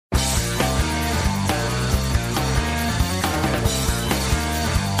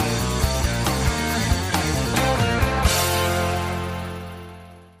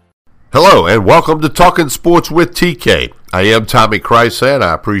Hello and welcome to Talking Sports with TK. I am Tommy Krysan.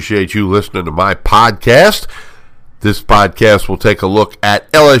 I appreciate you listening to my podcast. This podcast will take a look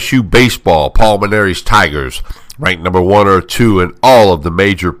at LSU baseball, Paul Mainieri's Tigers, ranked number 1 or 2 in all of the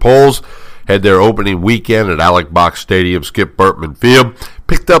major polls. Had their opening weekend at Alex Box Stadium, Skip Bertman Field.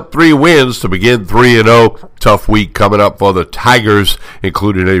 Picked up 3 wins to begin 3-0. Tough week coming up for the Tigers,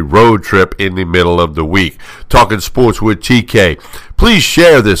 including a road trip in the middle of the week. Talking Sports with TK. Please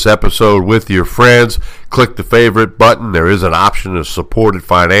share this episode with your friends. Click the favorite button. There is an option to support it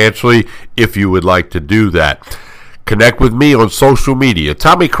financially if you would like to do that. Connect with me on social media.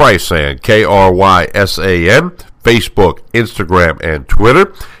 Tommy Krysan, Krysan, Facebook, Instagram, and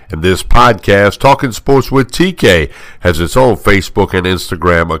Twitter. And this podcast, Talking Sports with TK, has its own Facebook and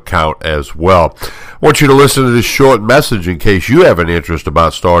Instagram account as well. I want you to listen to this short message in case you have an interest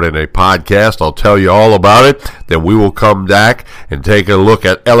about starting a podcast. I'll tell you all about it. Then we will come back and take a look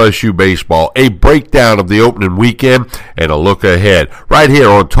at LSU baseball, a breakdown of the opening weekend, and a look ahead right here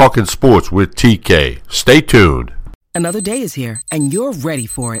on Talking Sports with TK. Stay tuned. Another day is here, and you're ready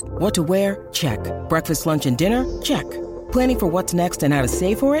for it. What to wear? Check. Breakfast, lunch, and dinner? Check. Planning for what's next and how to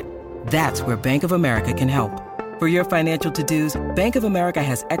save for it? That's where Bank of America can help. For your financial to-dos, Bank of America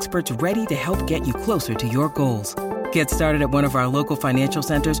has experts ready to help get you closer to your goals. Get started at one of our local financial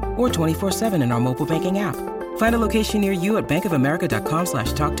centers or 24/7 in our mobile banking app. Find a location near you at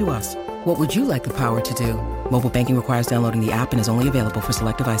bankofamerica.com/talktous. What would you like the power to do? Mobile banking requires downloading the app and is only available for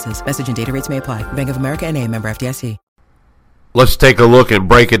select devices. Message and data rates may apply. Bank of America N.A., member FDIC. Let's take a look and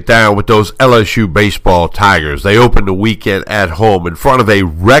break it down with those LSU baseball Tigers. They opened the weekend at home in front of a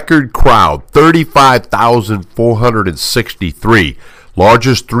record crowd, 35,463.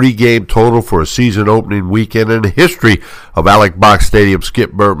 Largest 3-game total for a season opening weekend in the history of Alex Box Stadium,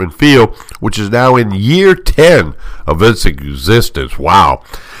 Skip Bertman Field, which is now in year 10 of its existence. Wow.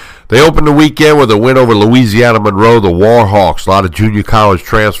 They opened the weekend with a win over Louisiana Monroe, the Warhawks. A lot of junior college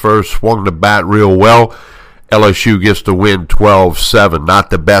transfers, swung the bat real well. LSU gets to win 12-7. Not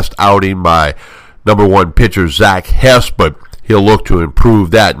the best outing by number 1 pitcher Zach Hess, but he'll look to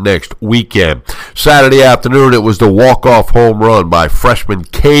improve that next weekend. Saturday afternoon, it was the walk-off home run by freshman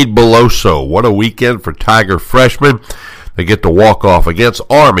Cade Beloso. What a weekend for Tiger freshmen. They get the walk-off against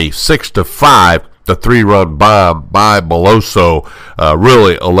Army, 6-5. The 3-run bomb by Beloso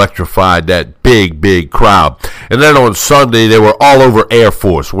really electrified that big crowd. And then on Sunday, they were all over Air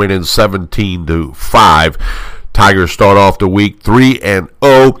Force, winning 17-5. Tigers start off the week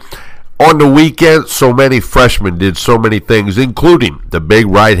 3-0. On the weekend, so many freshmen did so many things, including the big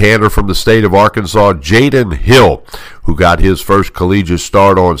right-hander from the state of Arkansas, Jaden Hill, who got his first collegiate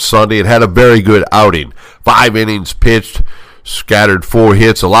start on Sunday and had a very good outing. 5 innings pitched, scattered 4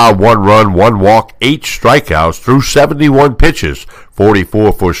 hits, allowed 1 run, 1 walk, 8 strikeouts through 71 pitches,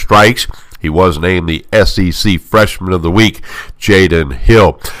 44 for strikes. He was named the SEC Freshman of the Week, Jaden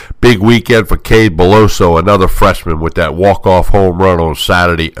Hill. Big weekend for Cade Beloso, another freshman with that walk-off home run on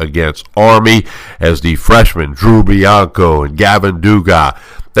Saturday against Army, as the freshmen Drew Bianco and Gavin Dugas,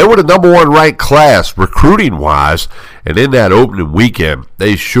 they were the number 1 ranked class recruiting-wise, and in that opening weekend,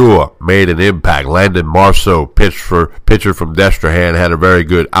 they sure made an impact. Landon Marceau, pitcher from Destrehan, had a very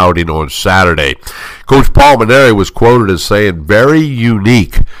good outing on Saturday. Coach Paul Mainieri was quoted as saying, very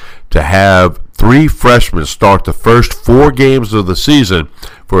unique to have 3 freshmen start the first 4 games of the season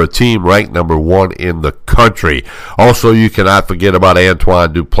for a team ranked number 1 in the country. Also, you cannot forget about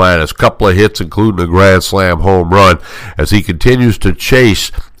Antoine Duplantis. Couple of hits, including a grand slam home run, as he continues to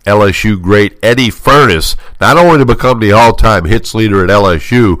chase LSU great Eddie Furniss, not only to become the all-time hits leader at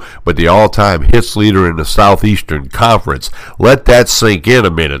LSU, but the all-time hits leader in the Southeastern Conference. Let that sink in a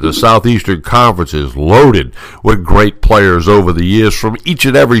minute. The Southeastern Conference is loaded with great players over the years from each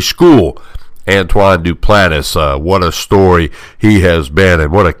and every school. Antoine Duplantis, what a story he has been,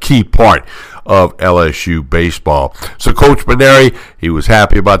 and what a key part of LSU baseball. So Coach Mainieri, he was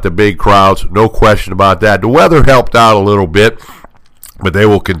happy about the big crowds, no question about that. The weather helped out a little bit, but they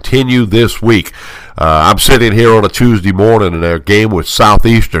will continue this week. I'm sitting here on a Tuesday morning, and their game with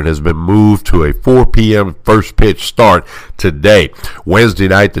Southeastern has been moved to a 4 p.m. first pitch start today. Wednesday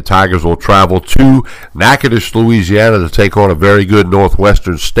night, the Tigers will travel to Natchitoches, Louisiana, to take on a very good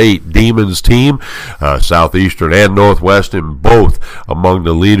Northwestern State Demons team. Southeastern and Northwestern, both among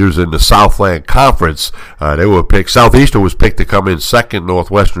the leaders in the Southland Conference. Southeastern was picked to come in second,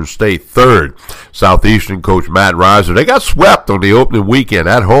 Northwestern State third. Southeastern coach Matt Reiser, they got swept on the opening weekend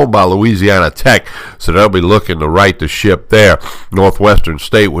at home by Louisiana Tech. so they'll be looking to right the ship there. Northwestern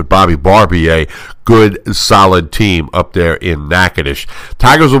State with Bobby Barbier, good, solid team up there in Natchitoches.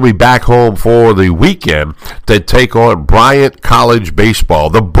 Tigers will be back home for the weekend to take on Bryant College baseball.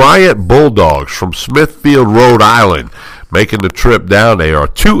 The Bryant Bulldogs from Smithfield, Rhode Island, making the trip down. They are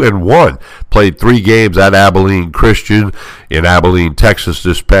 2-1. Played 3 games at Abilene Christian in Abilene, Texas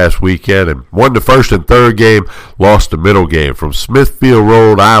this past weekend, and won the first and third game, lost the middle game. From Smithfield,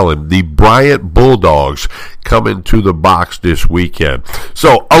 Rhode Island, the Bryant Bulldogs coming to the box this weekend.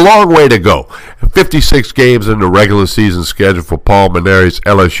 So a long way to go. 56 games in the regular season schedule for Paul Mainieri's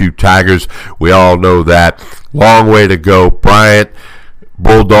LSU Tigers. We all know that. Long way to go. Bryant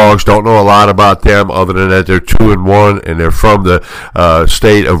Bulldogs, don't know a lot about them other than that they're 2-1 and they're from the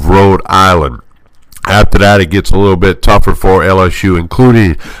state of Rhode Island. After that, it gets a little bit tougher for LSU,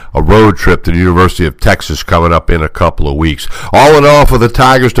 including a road trip to the University of Texas coming up in a couple of weeks. All in all, for the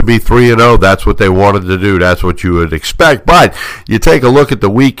Tigers to be 3-0, that's what they wanted to do. That's what you would expect. But you take a look at the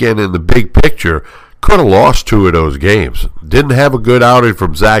weekend in the big picture, could have lost 2 of those games. Didn't have a good outing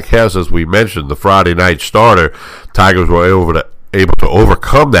from Zach Hess, as we mentioned, the Friday night starter. Tigers were able to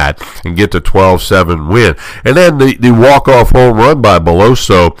overcome that and get the 12-7 win. And then the walk-off home run by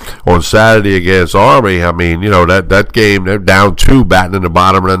Beloso on Saturday against Army. I mean, that game, they're down 2, batting in the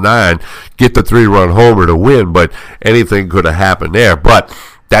bottom of the 9, get the 3-run homer to win, but anything could have happened there. But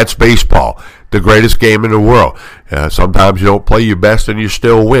that's baseball, the greatest game in the world. Sometimes you don't play your best and you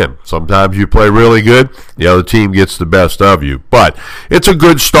still win. Sometimes you play really good, the other team gets the best of you. But it's a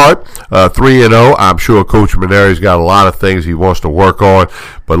good start, 3-0. I'm sure Coach Mainieri's got a lot of things he wants to work on.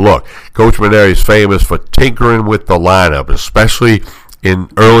 But look, Coach Mainieri's famous for tinkering with the lineup, especially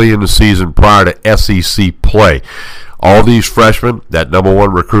early in the season prior to SEC play. All these freshmen, that number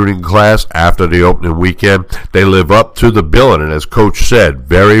 1 recruiting class after the opening weekend, they live up to the billing. And as Coach said,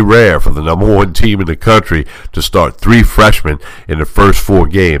 very rare for the number 1 team in the country to start 3 freshmen in the first 4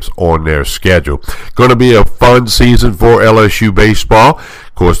 games on their schedule. Going to be a fun season for LSU baseball.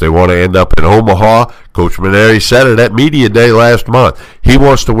 Of course, they want to end up in Omaha. Coach Mainieri said it at Media Day last month. He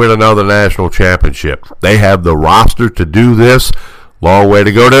wants to win another national championship. They have the roster to do this. Long way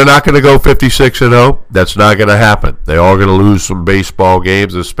to go. They're not going to go 56-0. That's not going to happen. They are going to lose some baseball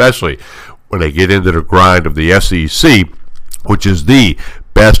games, especially when they get into the grind of the SEC, which is the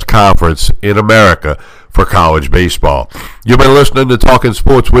best conference in America for college baseball. You've been listening to Talking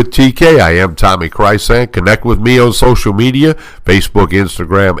Sports with TK. I am Tommy Krysan. Connect with me on social media, Facebook,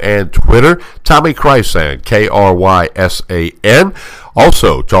 Instagram, and Twitter. Tommy Krysan, Krysan.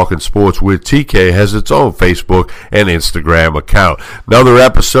 Also, Talking Sports with TK has its own Facebook and Instagram account. Another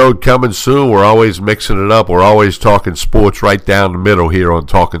episode coming soon. We're always mixing it up. We're always talking sports right down the middle here on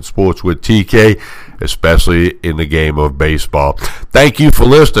Talking Sports with TK, especially in the game of baseball. Thank you for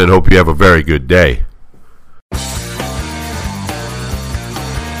listening. Hope you have a very good day.